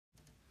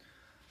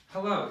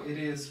Hello, it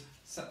is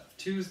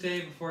Tuesday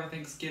before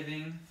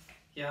Thanksgiving.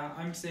 Yeah,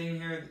 I'm staying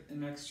here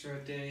an extra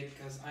day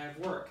because I have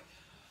work.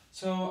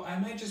 So I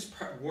might just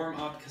warm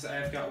up because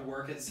I've got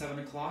work at 7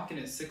 o'clock and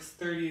it's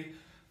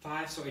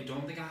 6:35, so I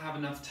don't think I'll have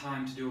enough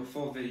time to do a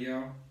full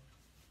video.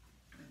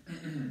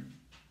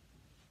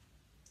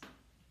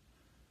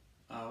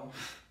 Oh,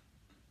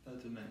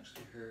 that didn't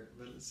actually hurt,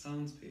 but it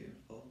sounds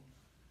painful.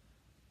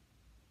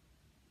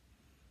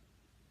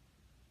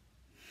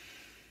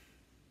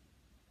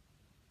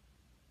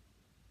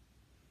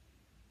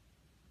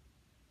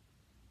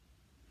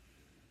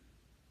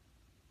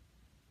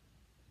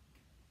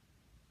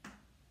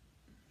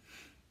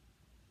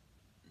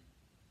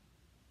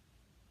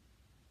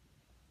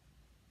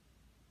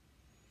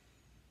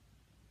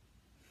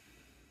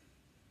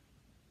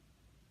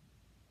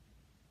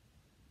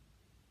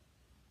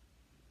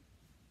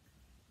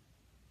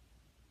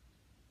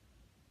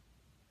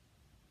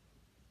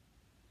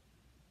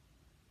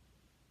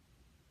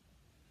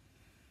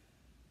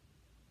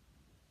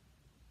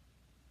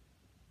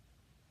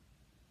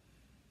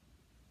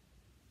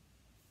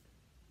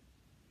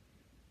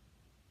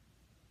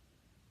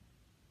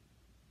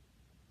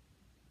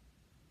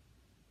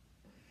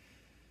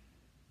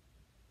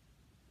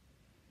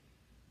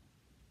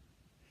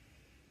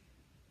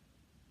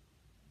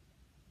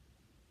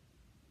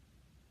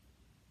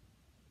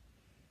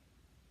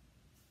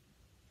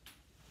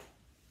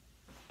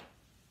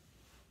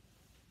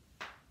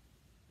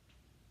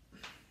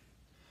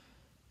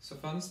 So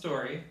fun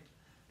story,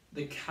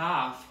 the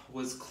calf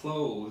was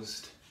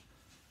closed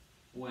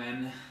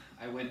when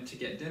I went to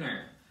get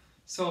dinner.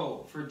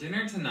 So for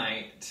dinner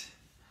tonight,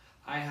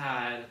 I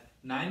had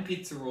 9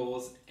 pizza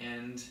rolls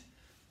and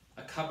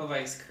a cup of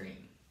ice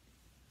cream.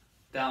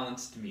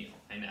 Balanced meal,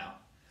 I know.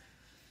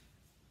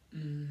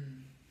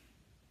 And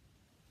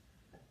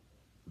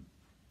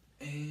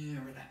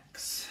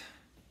relax.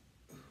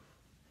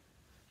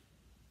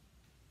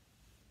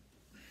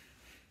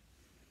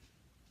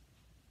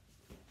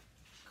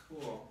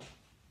 Cool.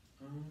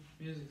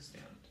 Music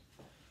stand.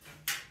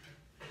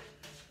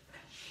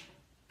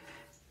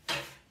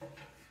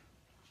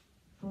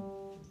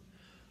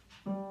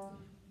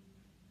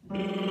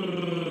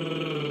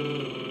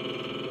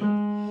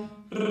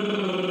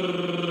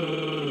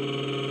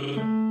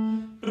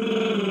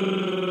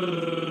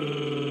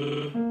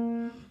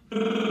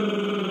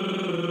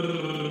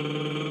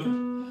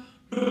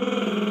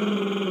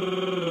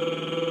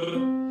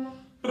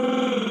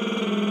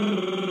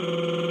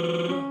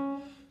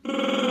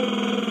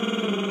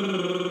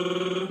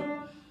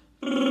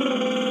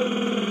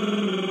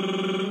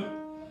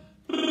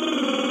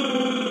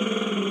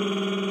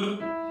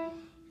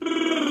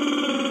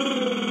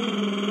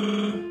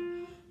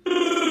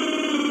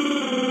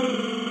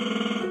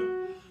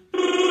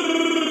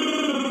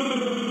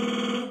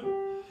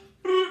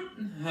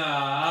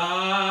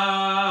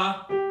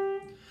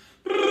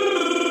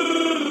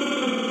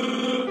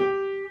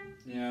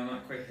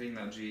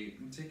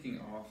 I'm taking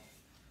off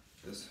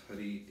this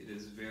hoodie. It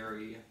is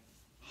very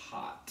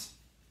hot.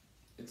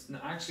 It's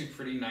actually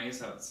pretty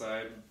nice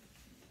outside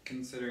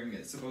considering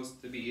it's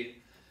supposed to be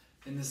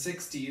in the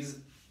 60s.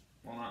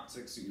 Well, not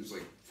 60s,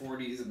 like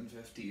 40s and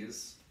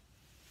 50s.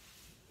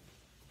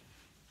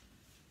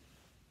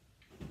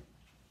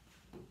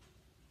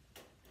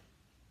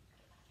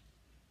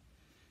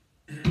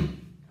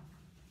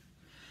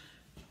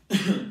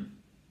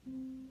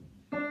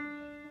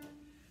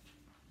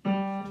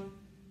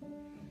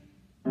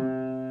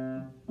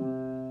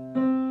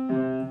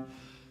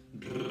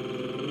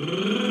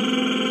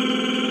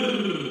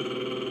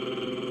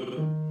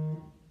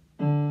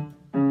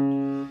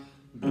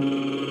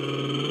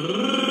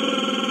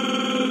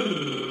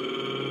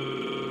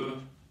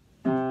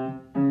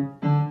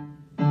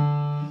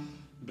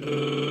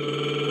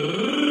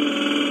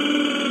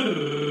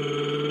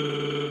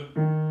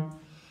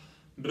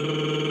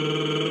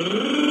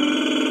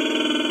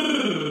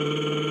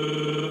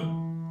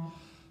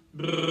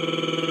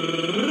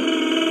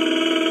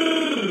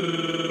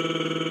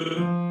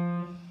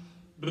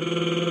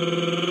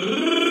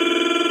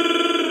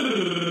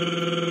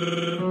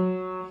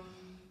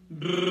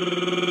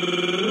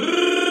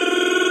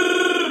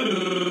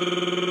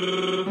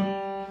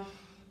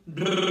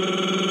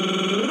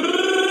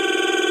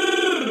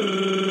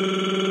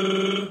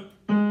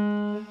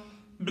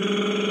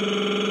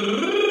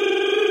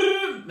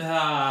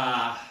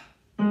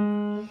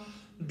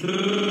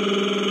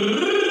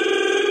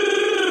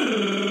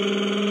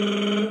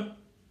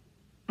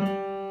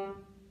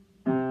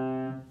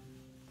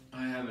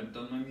 I haven't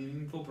done my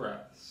meaningful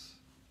breaths.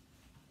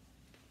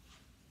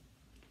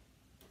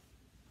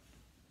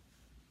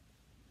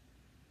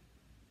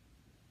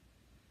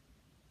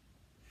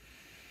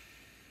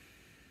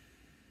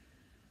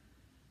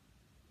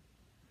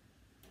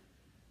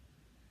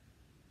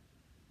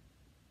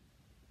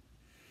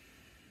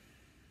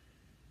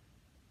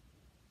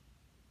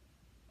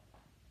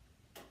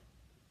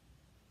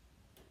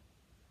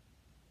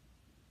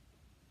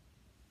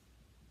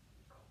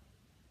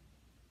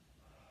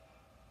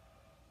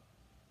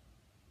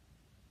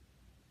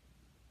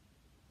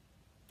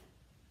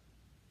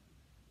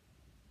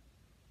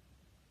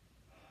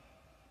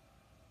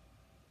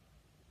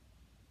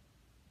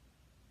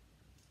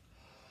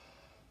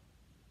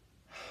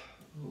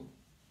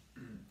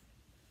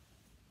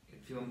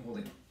 feel I'm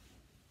holding.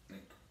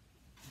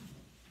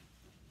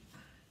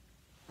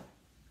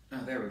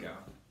 Oh, there we go.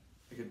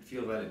 I could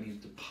feel that it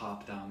needs to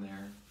pop down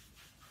there.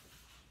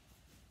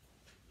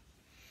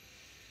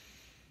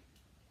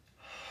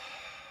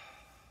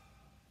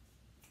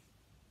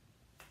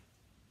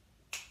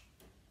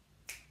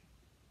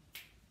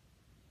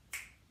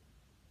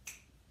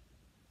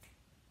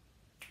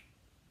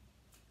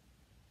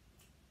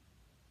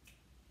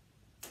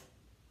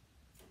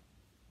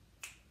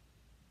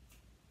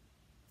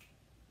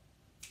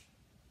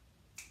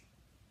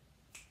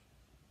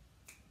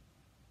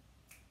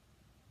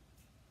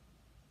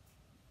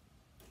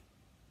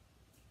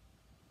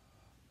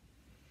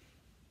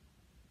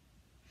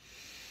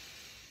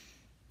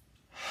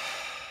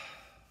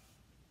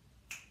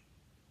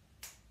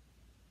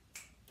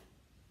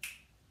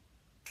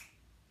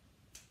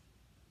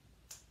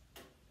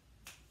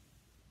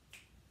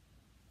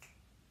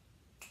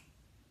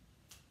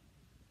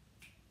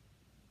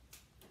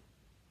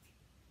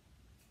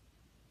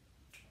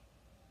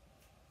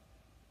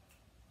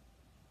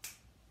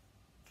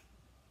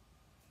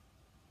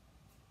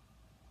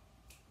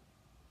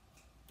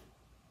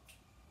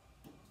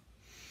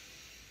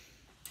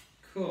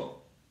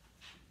 Cool.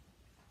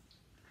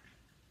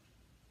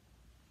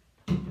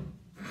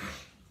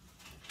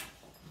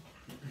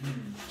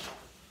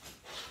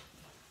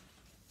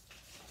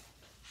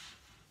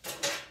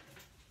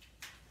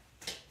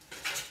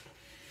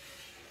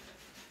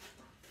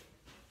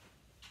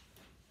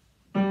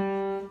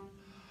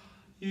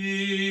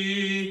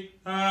 E,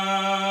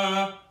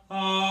 a,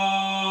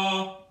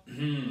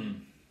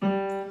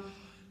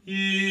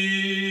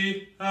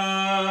 E,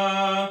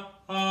 a,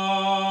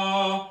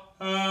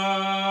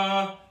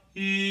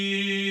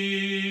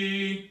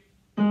 E.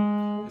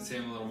 Let's say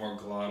I'm a little more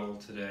glottal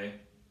today.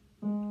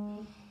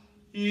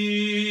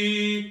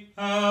 E,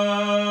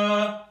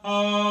 a,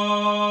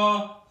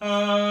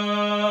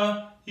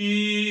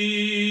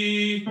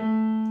 E.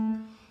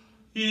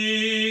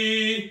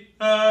 E,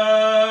 a,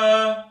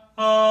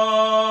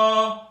 E.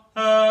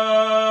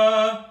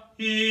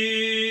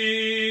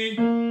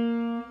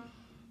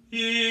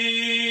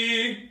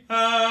 E,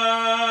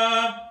 a,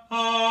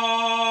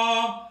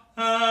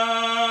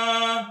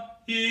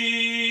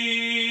 E.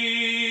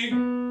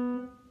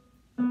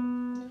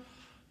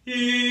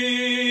 E,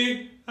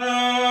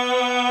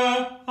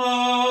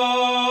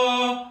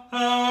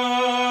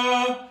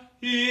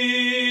 E.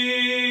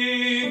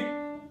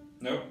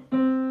 Nope.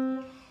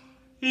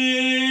 E,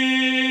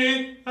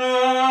 E.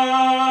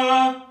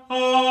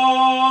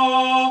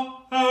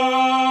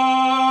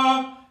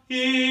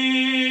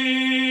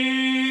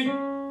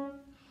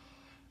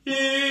 E,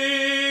 E. E,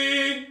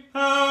 E.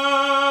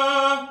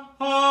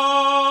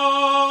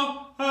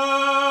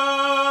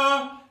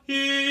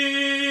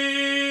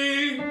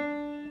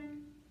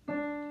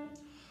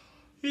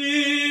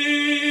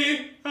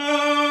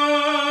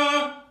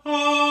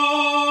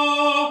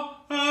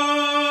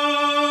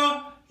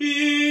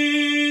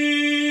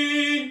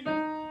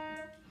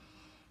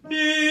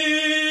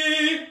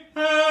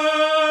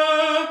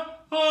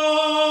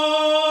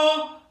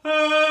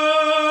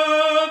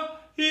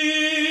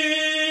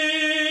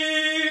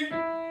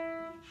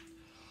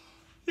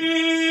 E, E. E,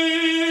 E.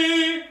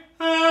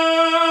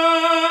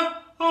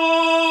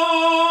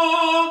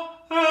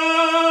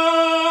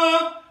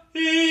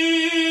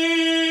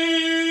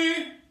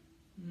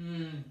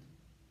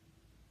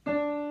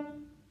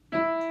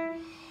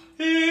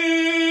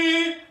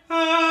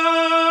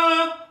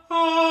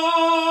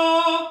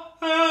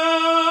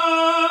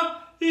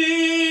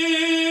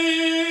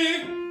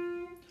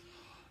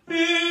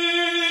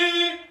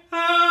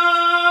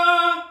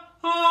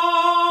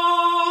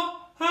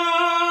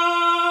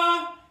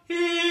 E,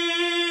 E.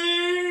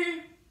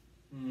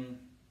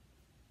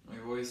 My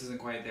voice isn't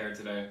quite there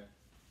today.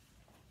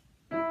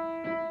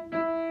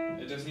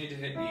 I just need to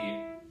hit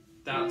E.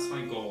 That's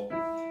my goal,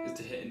 is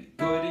to hit a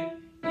good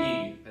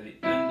E at the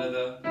end of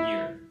the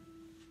year.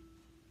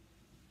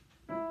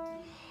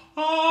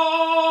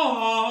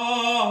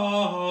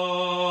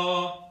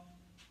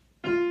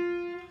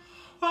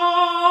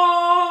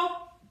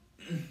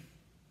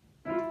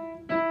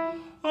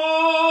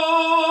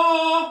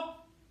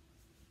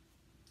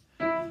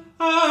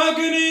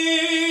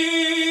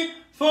 Agony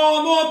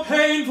far more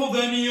painful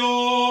than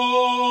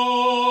yours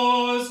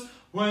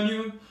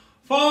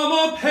far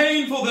more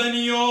painful than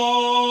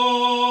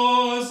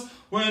yours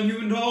when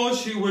you know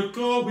she would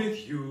go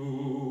with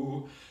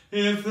you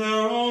if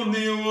there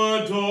only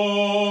were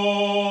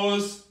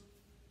doors.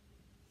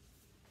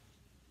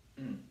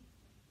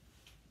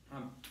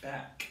 I'm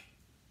back.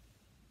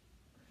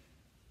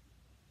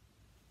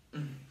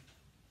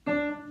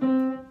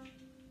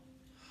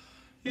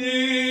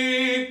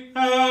 E,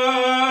 a,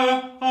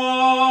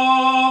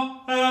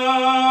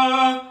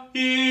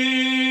 E.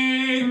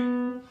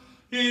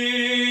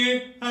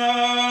 E, a,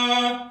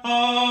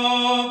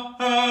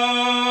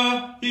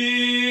 E.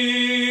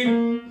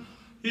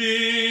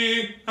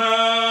 E, a,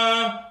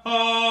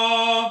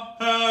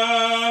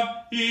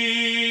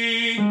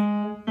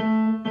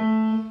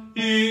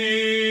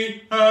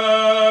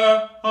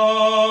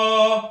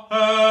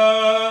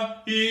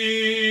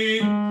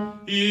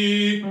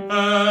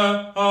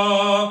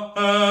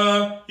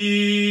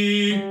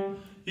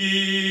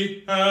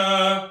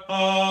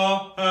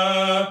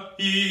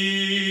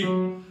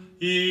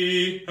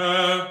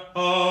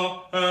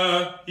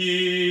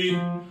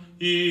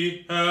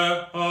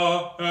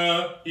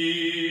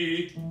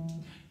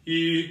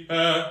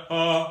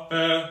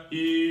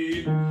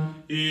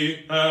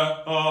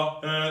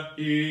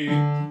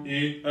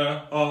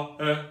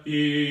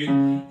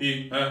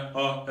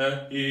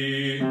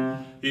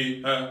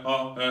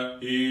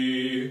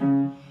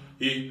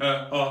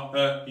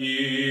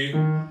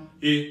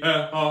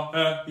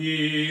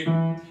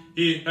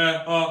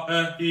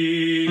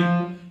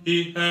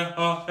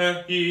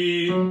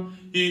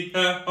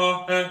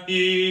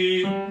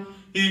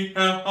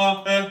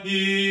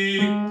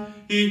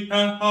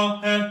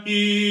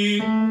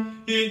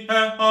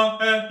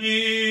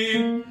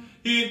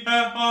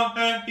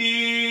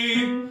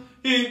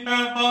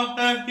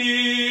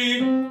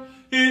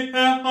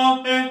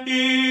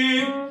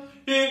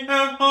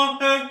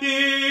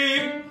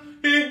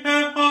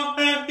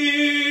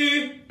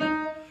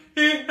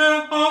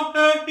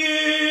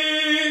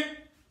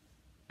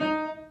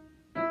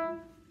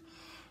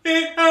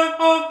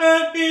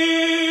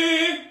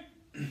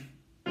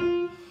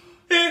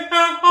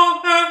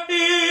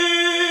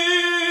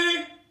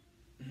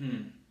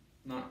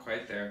 Not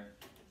quite there.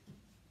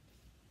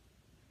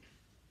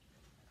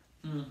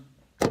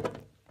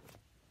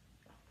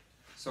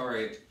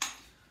 Sorry,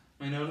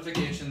 my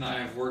notification that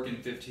I have work in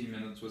 15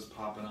 minutes was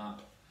popping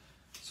up.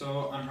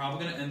 So I'm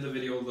probably going to end the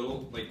video a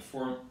little, like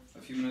for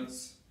a few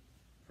minutes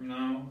from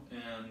now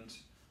and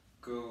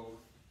go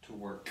to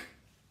work.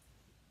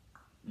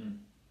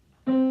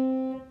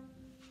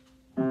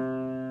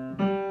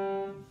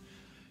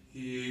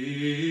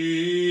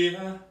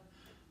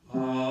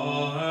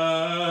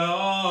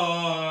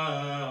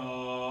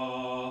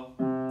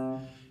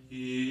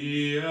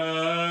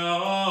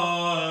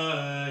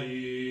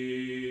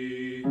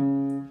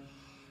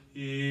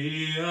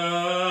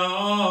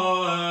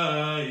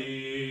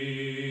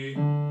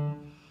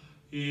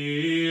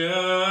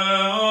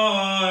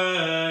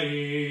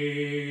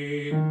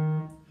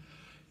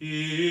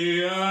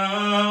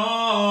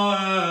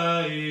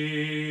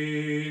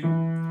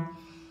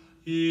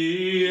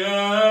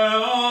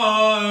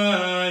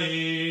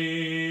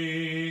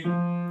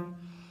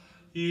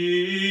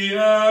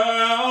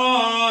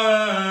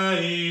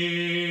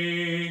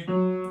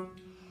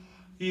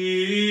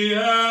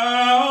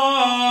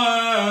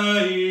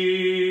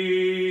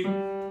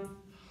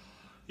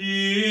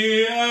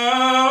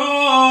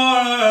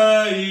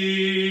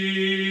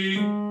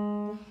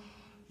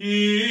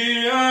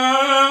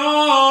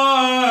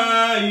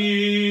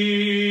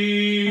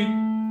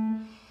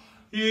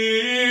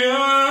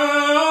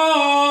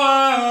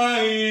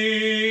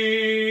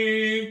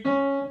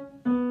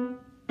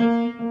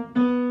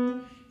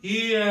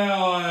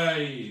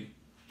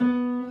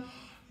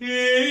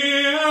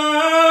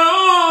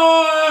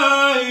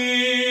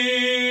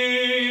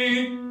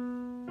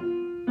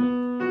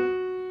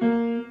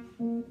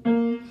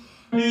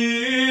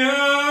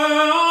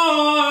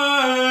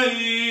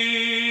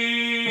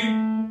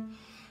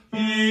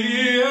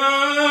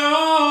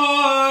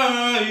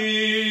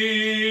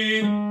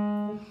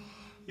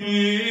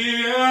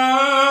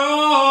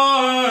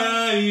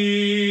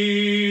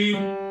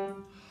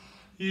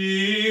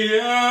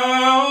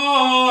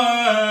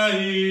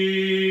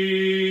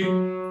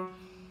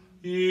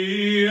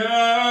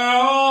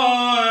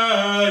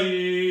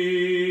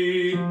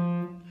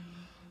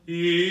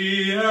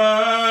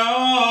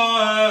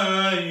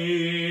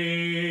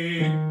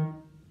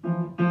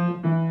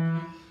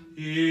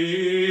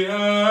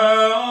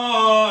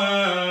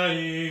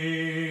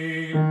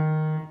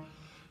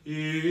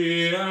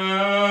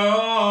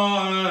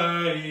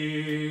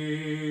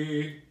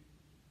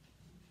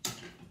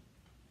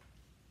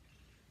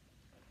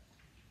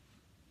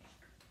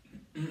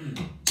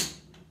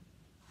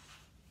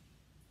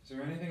 Is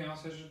there anything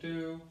else I should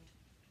do?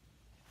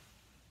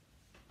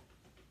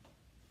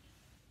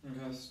 I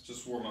guess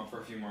just warm up for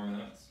a few more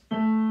minutes.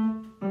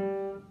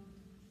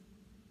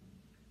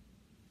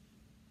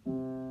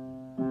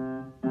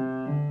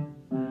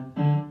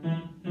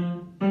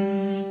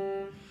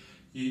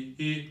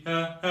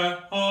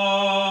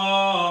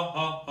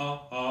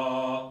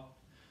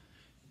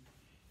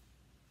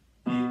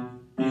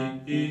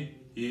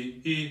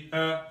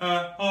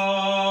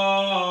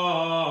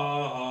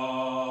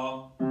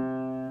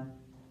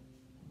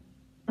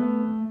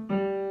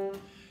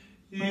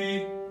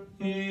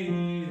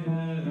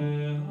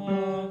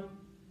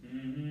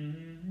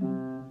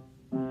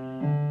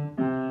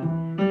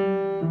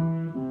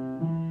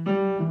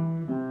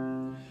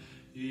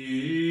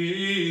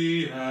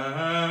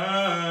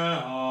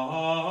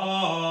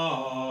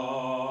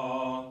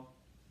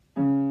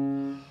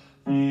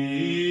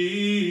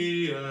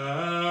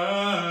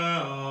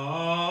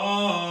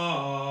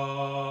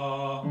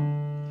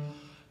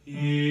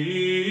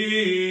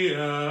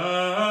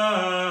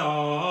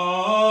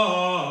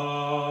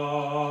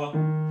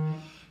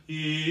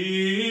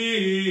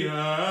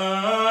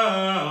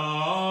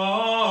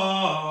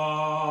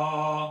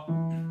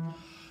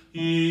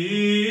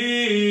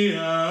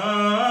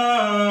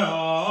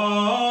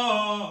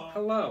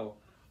 Hello,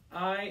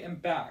 I am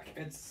back.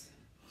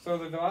 So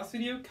the last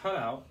video cut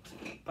out,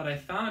 but I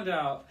found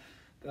out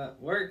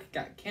that work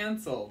got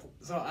canceled,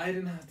 so I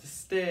didn't have to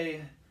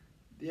stay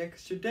the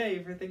extra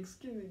day for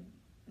Thanksgiving.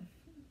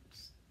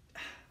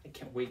 I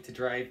can't wait to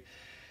drive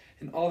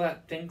in all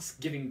that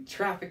Thanksgiving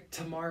traffic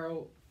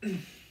tomorrow. Okay.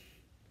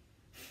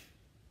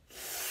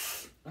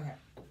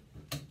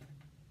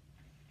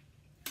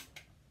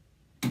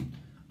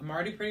 I'm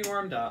already pretty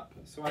warmed up,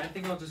 so I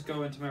think I'll just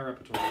go into my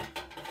repertoire.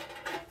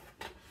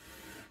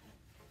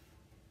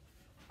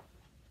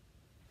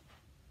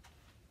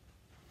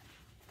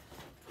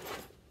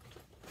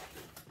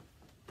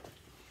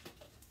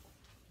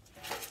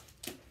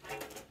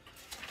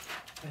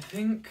 I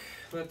think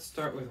let's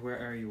start with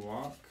Where You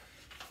Walk.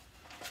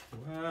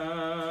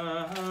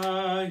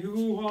 Where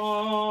you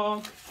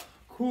walk,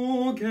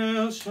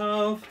 cougar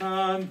shelf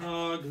and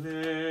the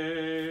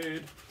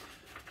glade,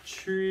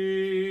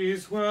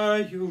 trees where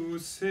you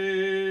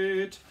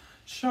sit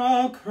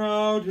shall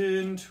crowd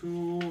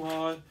into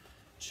a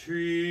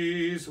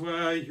trees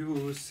where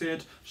you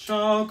sit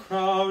shall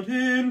crowd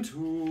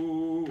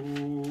into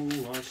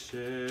a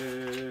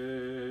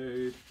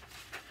shade.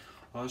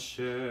 A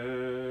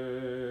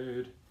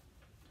shade.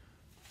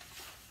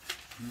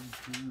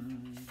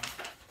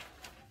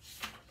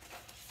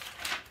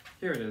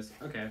 Here it is.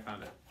 Okay, I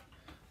found it.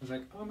 I was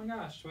like, oh my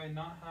gosh, do I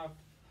not have...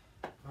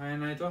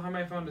 And I don't have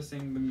my phone to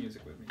sing the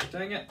music with me.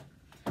 Dang it.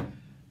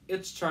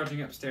 It's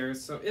charging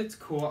upstairs, so it's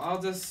cool.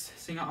 I'll just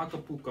sing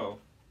Acapulco.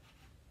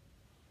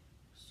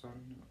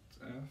 Starting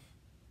with F.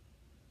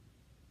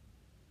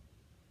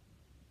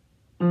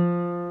 I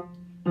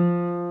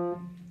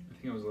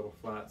think it was a little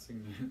flat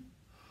singing it.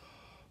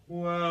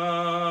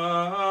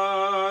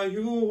 Where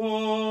you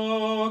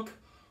walk,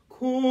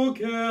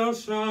 cougar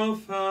shall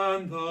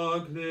fan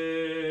the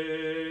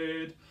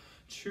glade,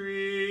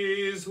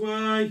 trees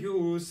where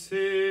you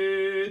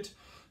sit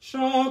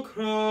shall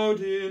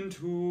crowd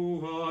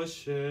into a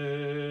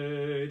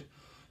shade,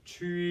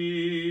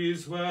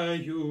 trees where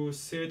you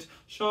sit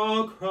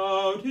shall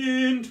crowd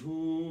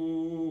into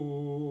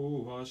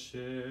a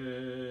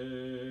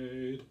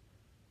shade.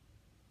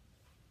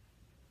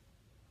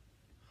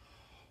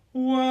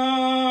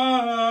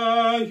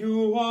 Where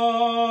you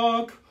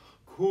walk,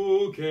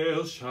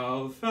 cougar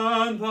shall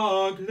fan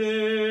the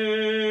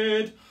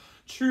glade,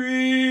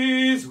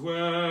 trees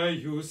where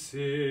you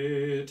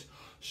sit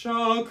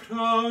shall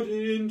crowd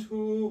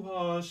into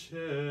a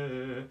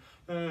shade,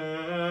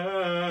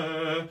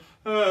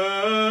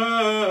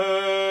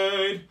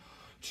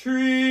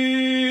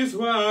 trees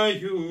where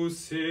you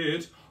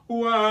sit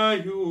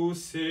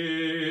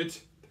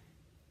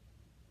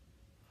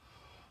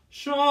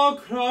shall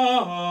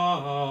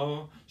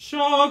crowd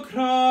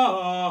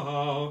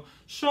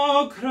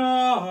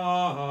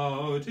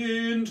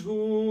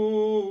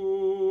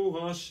into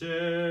a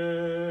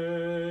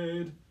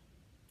shade.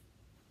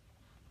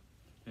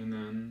 And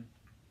then,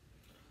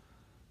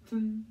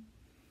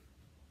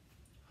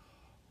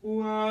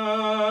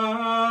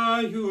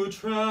 where you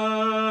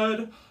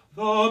tread,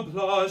 the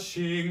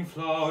blushing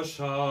flower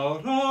shall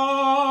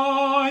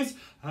rise,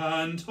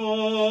 and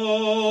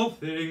all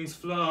things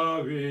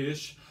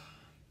flourish.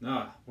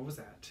 What was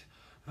that?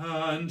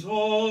 And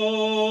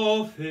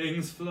all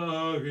things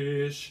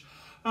flourish,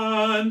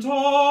 and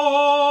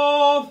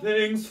all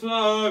things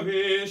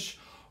flourish,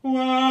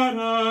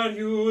 where'er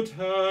you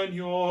turn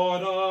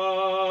your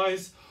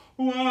eyes,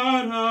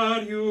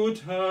 where'er you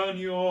turn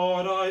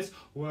your eyes,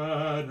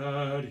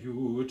 where'er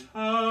you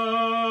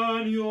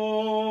turn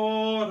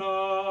your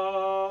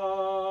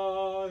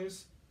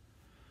eyes.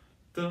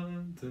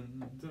 Dun,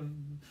 dun,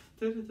 dun,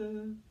 dun, dun,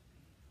 dun.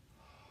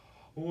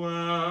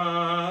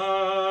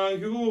 Where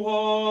you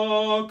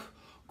walk,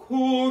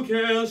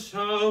 cougar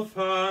shall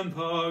fan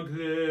the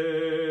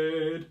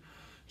glade,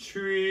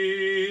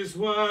 trees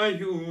where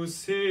you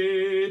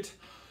sit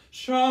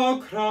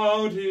shall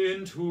crowd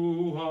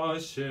into a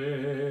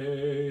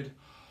shade,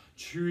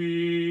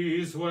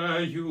 trees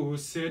where you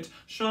sit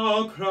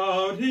shall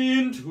crowd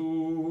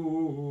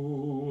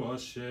into a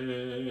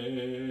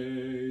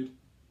shade.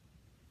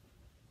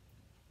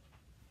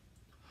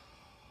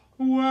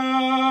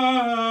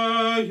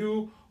 Where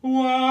you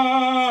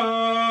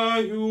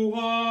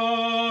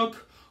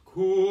walk,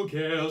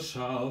 cougar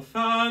shall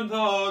fan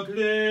the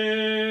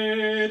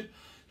glade,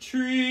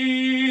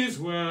 trees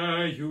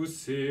where you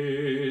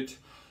sit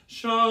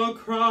shall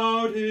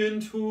crowd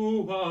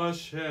into a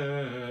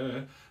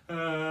shade,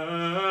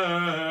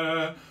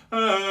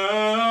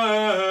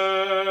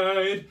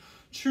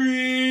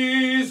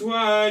 trees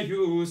where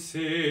you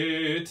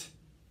sit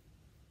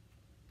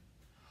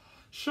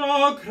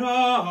shall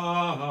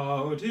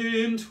crowd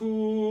into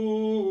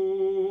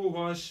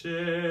a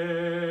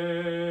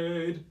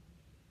shade.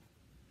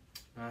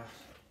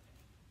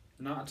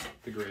 Not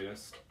the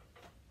greatest.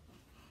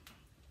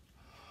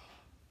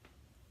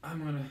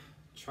 I'm gonna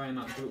try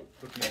not to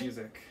looking at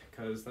music,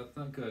 because that's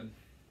not good.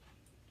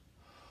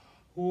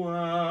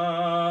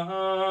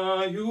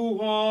 Where you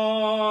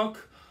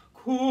walk,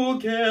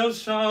 cougar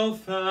shall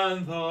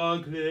fan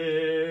the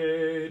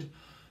glade,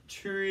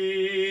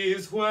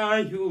 trees where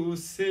you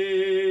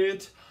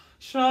sit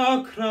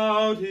shall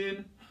crowd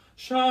into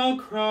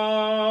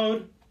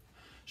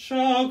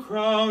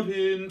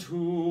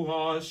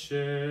a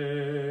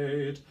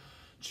shade,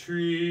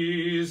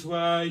 Trees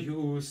where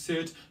you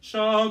sit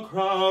shall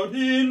crowd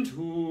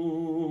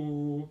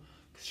into,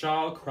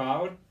 shall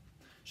crowd.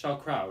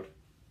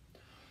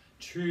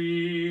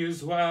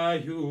 Trees where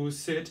you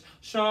sit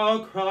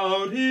shall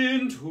crowd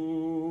into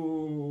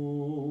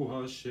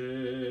a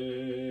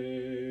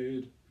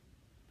shade.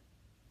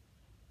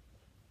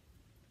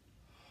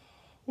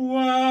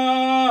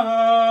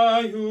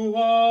 Where you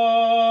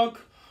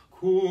walk,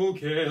 cool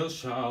gales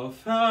shall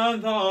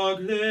fan the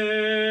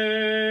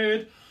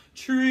glade.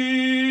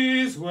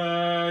 Trees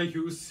where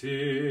you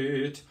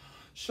sit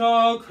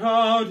shall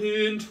crowd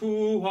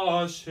into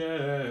a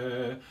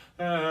shade.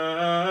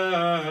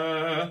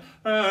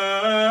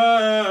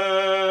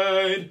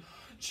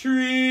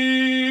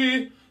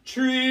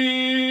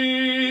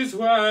 Trees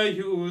where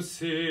you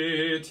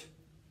sit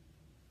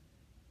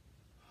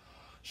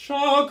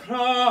shall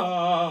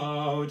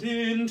crowd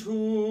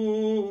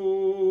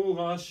into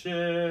a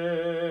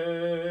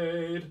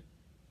shade.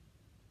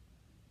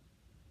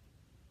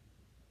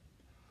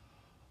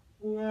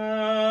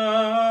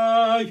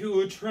 Where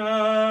you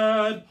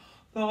tread,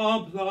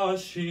 the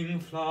blushing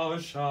flower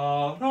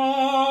shall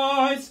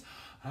rise,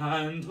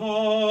 and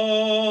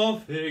all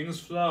things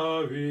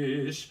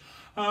flourish,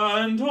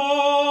 and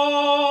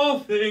all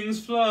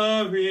things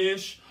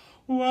flourish.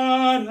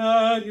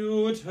 Where'er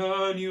you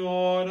turn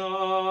your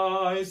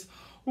eyes,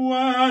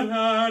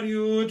 where'er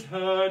you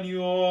turn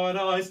your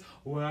eyes,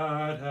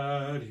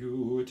 where'er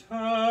you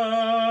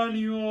turn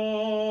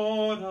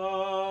your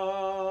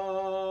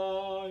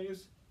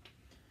eyes.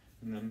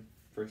 And then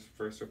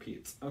verse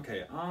repeats.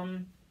 Okay,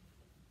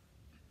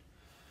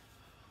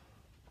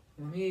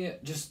 let me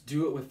just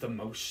do it with the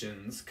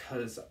motions,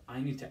 cause I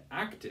need to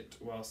act it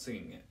while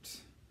singing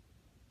it.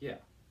 Yeah.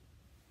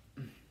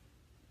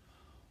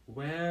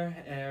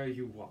 Where'er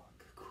you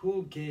walk,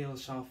 cool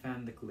gales shall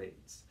fan the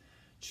glades.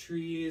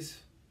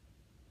 Trees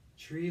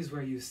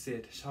where you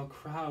sit shall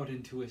crowd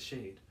into a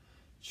shade.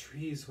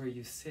 Trees where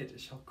you sit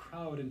shall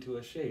crowd into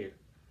a shade.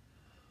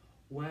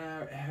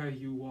 Where'er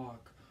you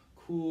walk,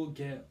 cool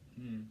gale.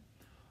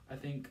 I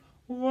think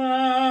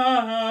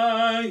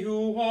where you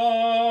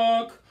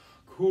walk,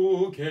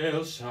 cool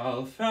gales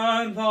shall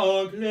fan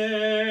the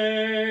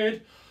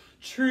glade.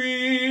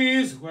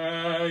 Trees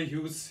where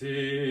you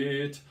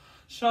sit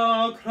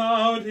shall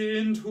crowd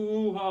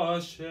into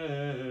a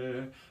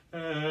shade.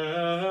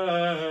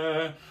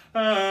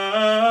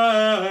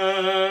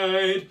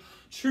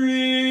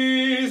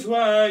 Trees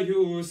where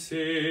you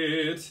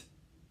sit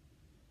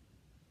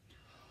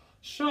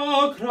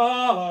shall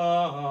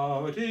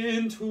crowd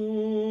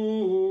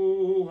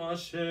into a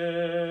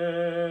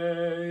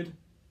shade.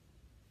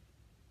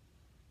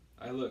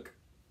 I look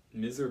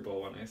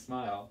miserable when I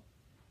smile.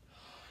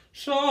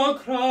 Shall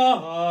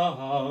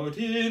crowd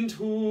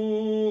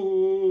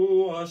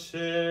into a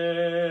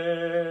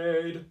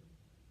shade.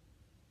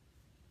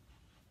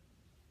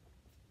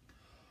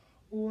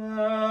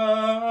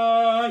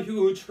 Where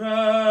you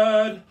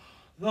tread,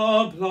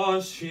 the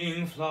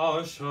blushing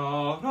flower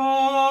shall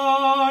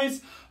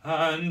rise,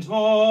 and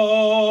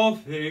all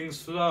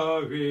things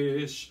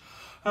flourish,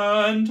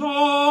 and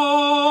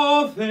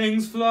all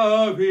things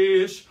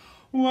flourish.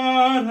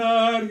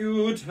 Where'er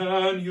you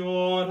turn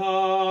your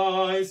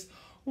eyes,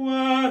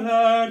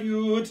 where'er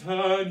you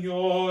turn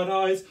your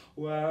eyes,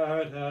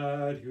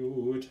 where'er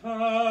you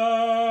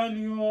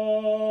turn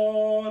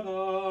your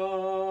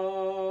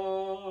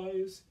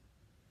eyes.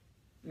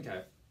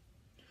 Okay.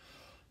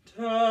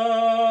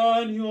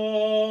 Turn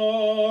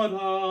your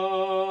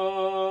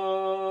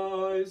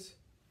eyes.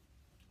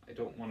 I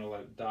don't want to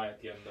let it die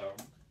at the end though.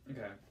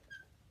 Okay.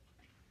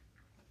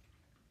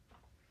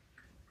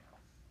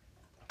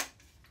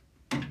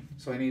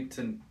 So I need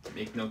to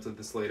make notes of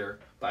this later.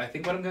 But I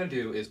think what I'm going to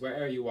do is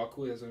where'er you walk,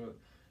 and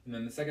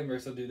then the second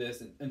verse I'll do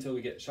this until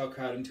we get shall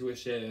crowd into a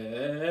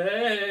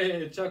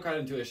shade. Shall crowd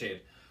into a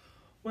shade.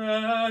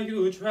 Where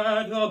you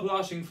tread, the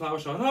blushing flower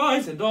shall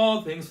rise, and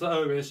all things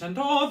flourish, and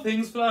all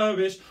things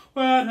flourish.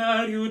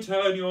 Where'er you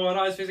turn your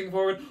eyes, facing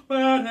forward,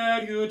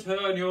 where'er you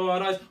turn your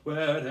eyes,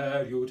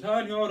 where'er you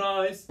turn your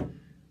eyes.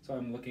 So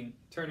I'm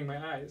turning my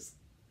eyes.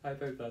 I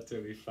think that's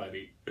really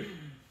funny.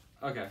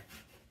 Okay.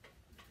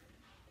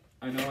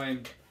 I know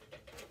alright,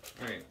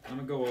 I'm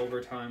gonna go over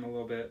time a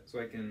little bit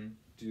so I can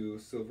do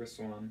Silver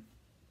Swan.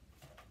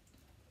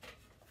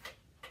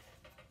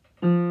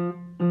 I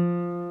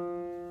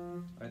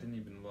didn't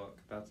even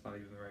look. That's not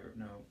even the right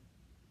note.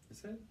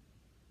 Is it?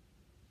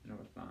 No,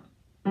 it's not.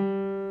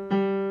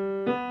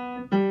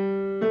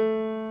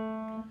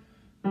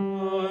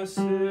 The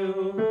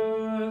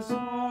Silver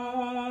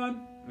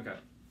Swan. Okay.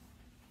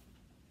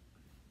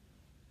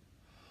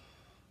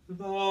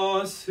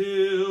 The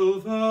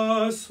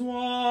silver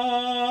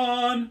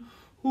swan,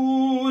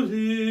 who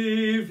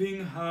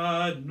living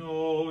had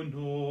no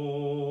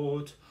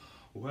note,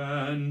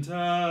 when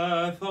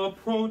death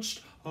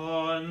approached,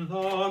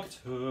 unlocked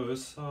her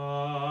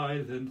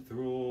silent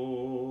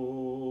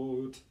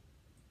throat.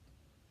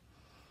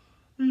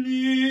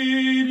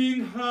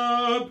 Leaning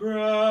her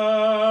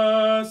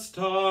breast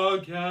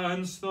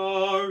against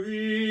the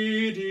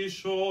reedy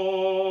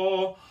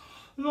shore,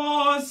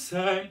 thus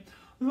sang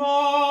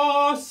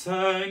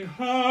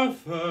her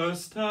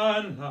first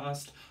and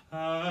last,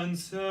 and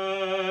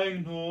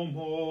sang no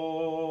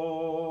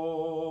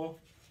more.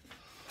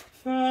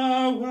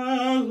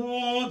 Farewell,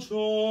 O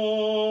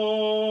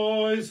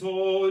joys,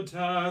 O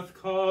death,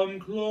 come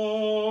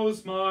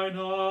close mine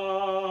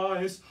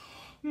eyes.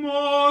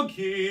 More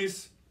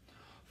geese,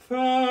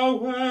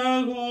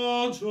 farewell,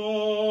 O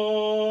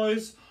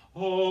joys,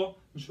 O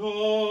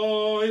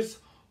joys,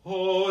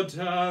 O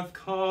death,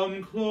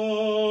 come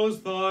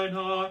close mine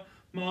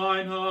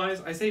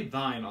eyes. I say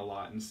thine a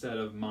lot instead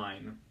of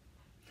mine.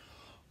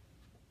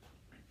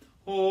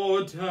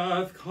 O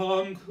death,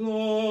 come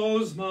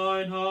close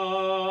mine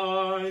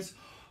eyes.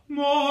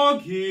 More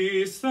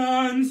geese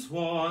than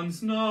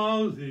swans now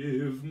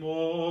live,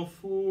 more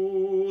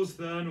fools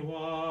than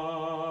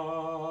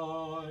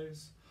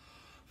wise.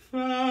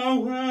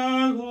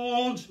 Farewell,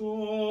 all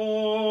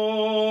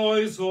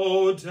joys,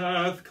 O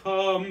death,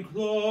 come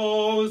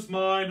close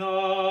mine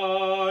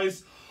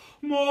eyes.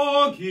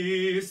 More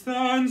geese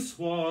than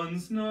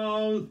swans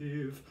now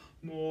live,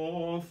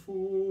 more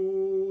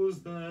fools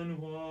than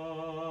wise.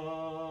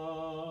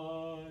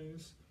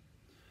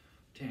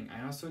 Dang,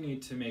 I also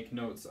need to make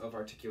notes of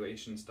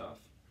articulation stuff.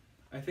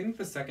 I think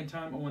the second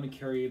time I want to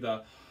carry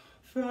the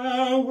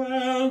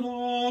farewell,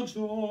 all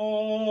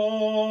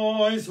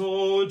joys,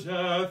 O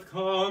death,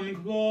 come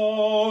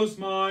close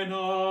mine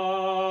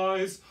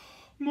eyes.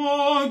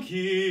 More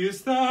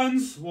geese than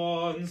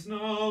swans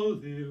now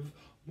live,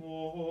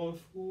 more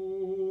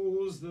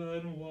fools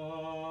than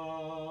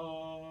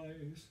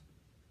wise.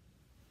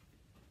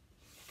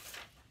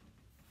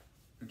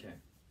 Okay.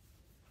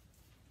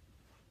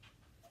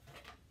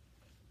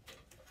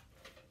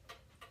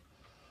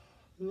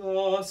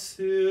 The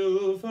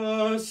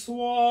silver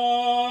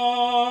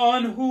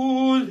swan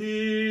who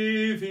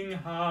leaving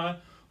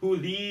had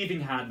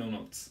no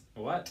notes.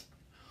 What?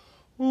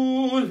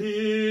 Who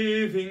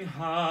living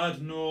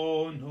had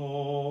no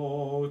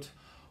note,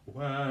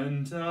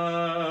 when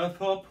death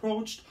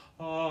approached,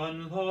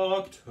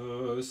 unlocked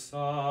her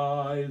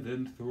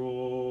silent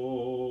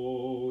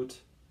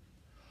throat.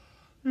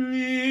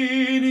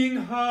 Leaning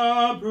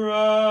her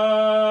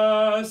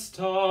breast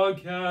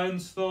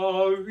against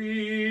the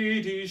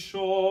reedy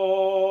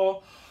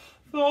shore,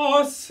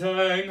 thus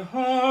sang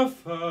her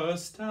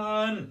first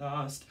and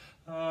last,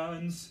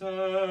 and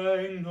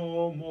sang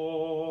no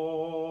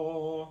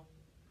more.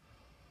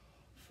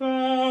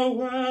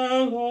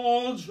 Farewell,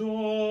 all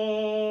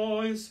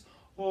joys,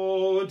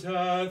 O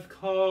death,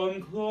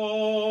 come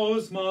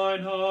close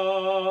mine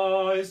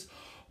eyes.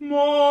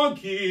 More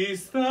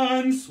geese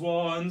than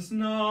swans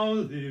now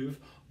live,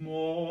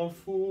 more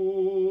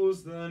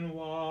fools than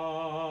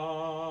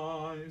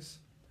wise.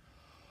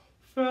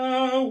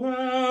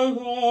 Farewell,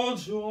 all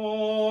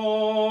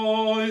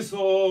joys,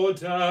 O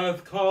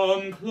death,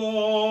 come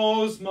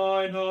close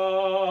mine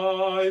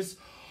eyes.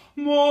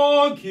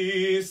 More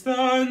geese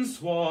than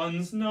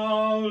swans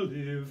now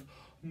live,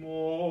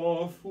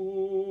 more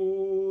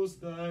fools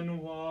than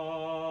wise.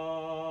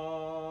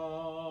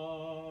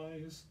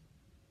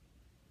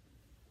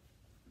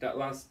 That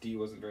last D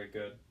wasn't very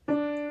good.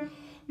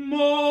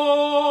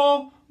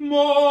 More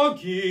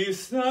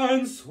geese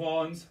than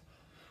swans.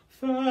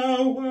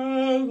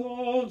 Farewell,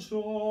 all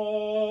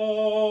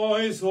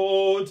joys,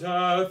 O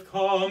death,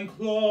 come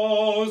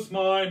close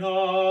mine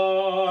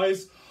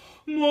eyes.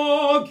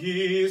 More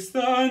geese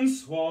than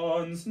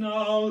swans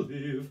now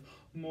live,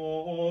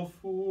 more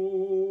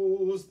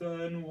fools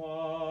than wise.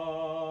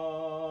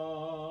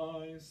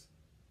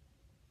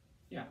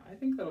 Yeah, I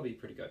think that'll be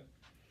pretty good.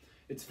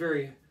 It's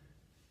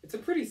a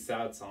pretty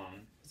sad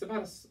song. It's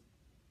about a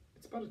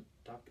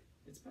duck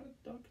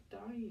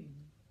dying.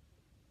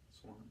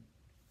 Swan,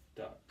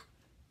 duck.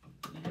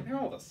 Yeah, they're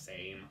all the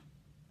same.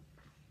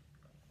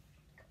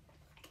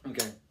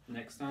 Okay,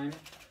 next time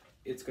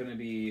it's gonna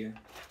be,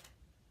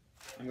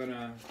 I'm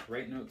gonna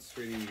write notes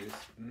for these,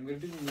 and I'm gonna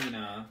do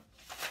Lena,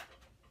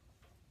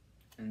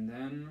 and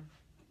then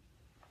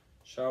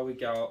Shall We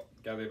Gather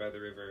by the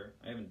River.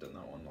 I haven't done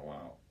that one in a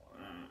while.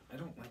 I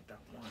don't like that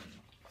one.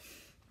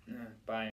 Bye.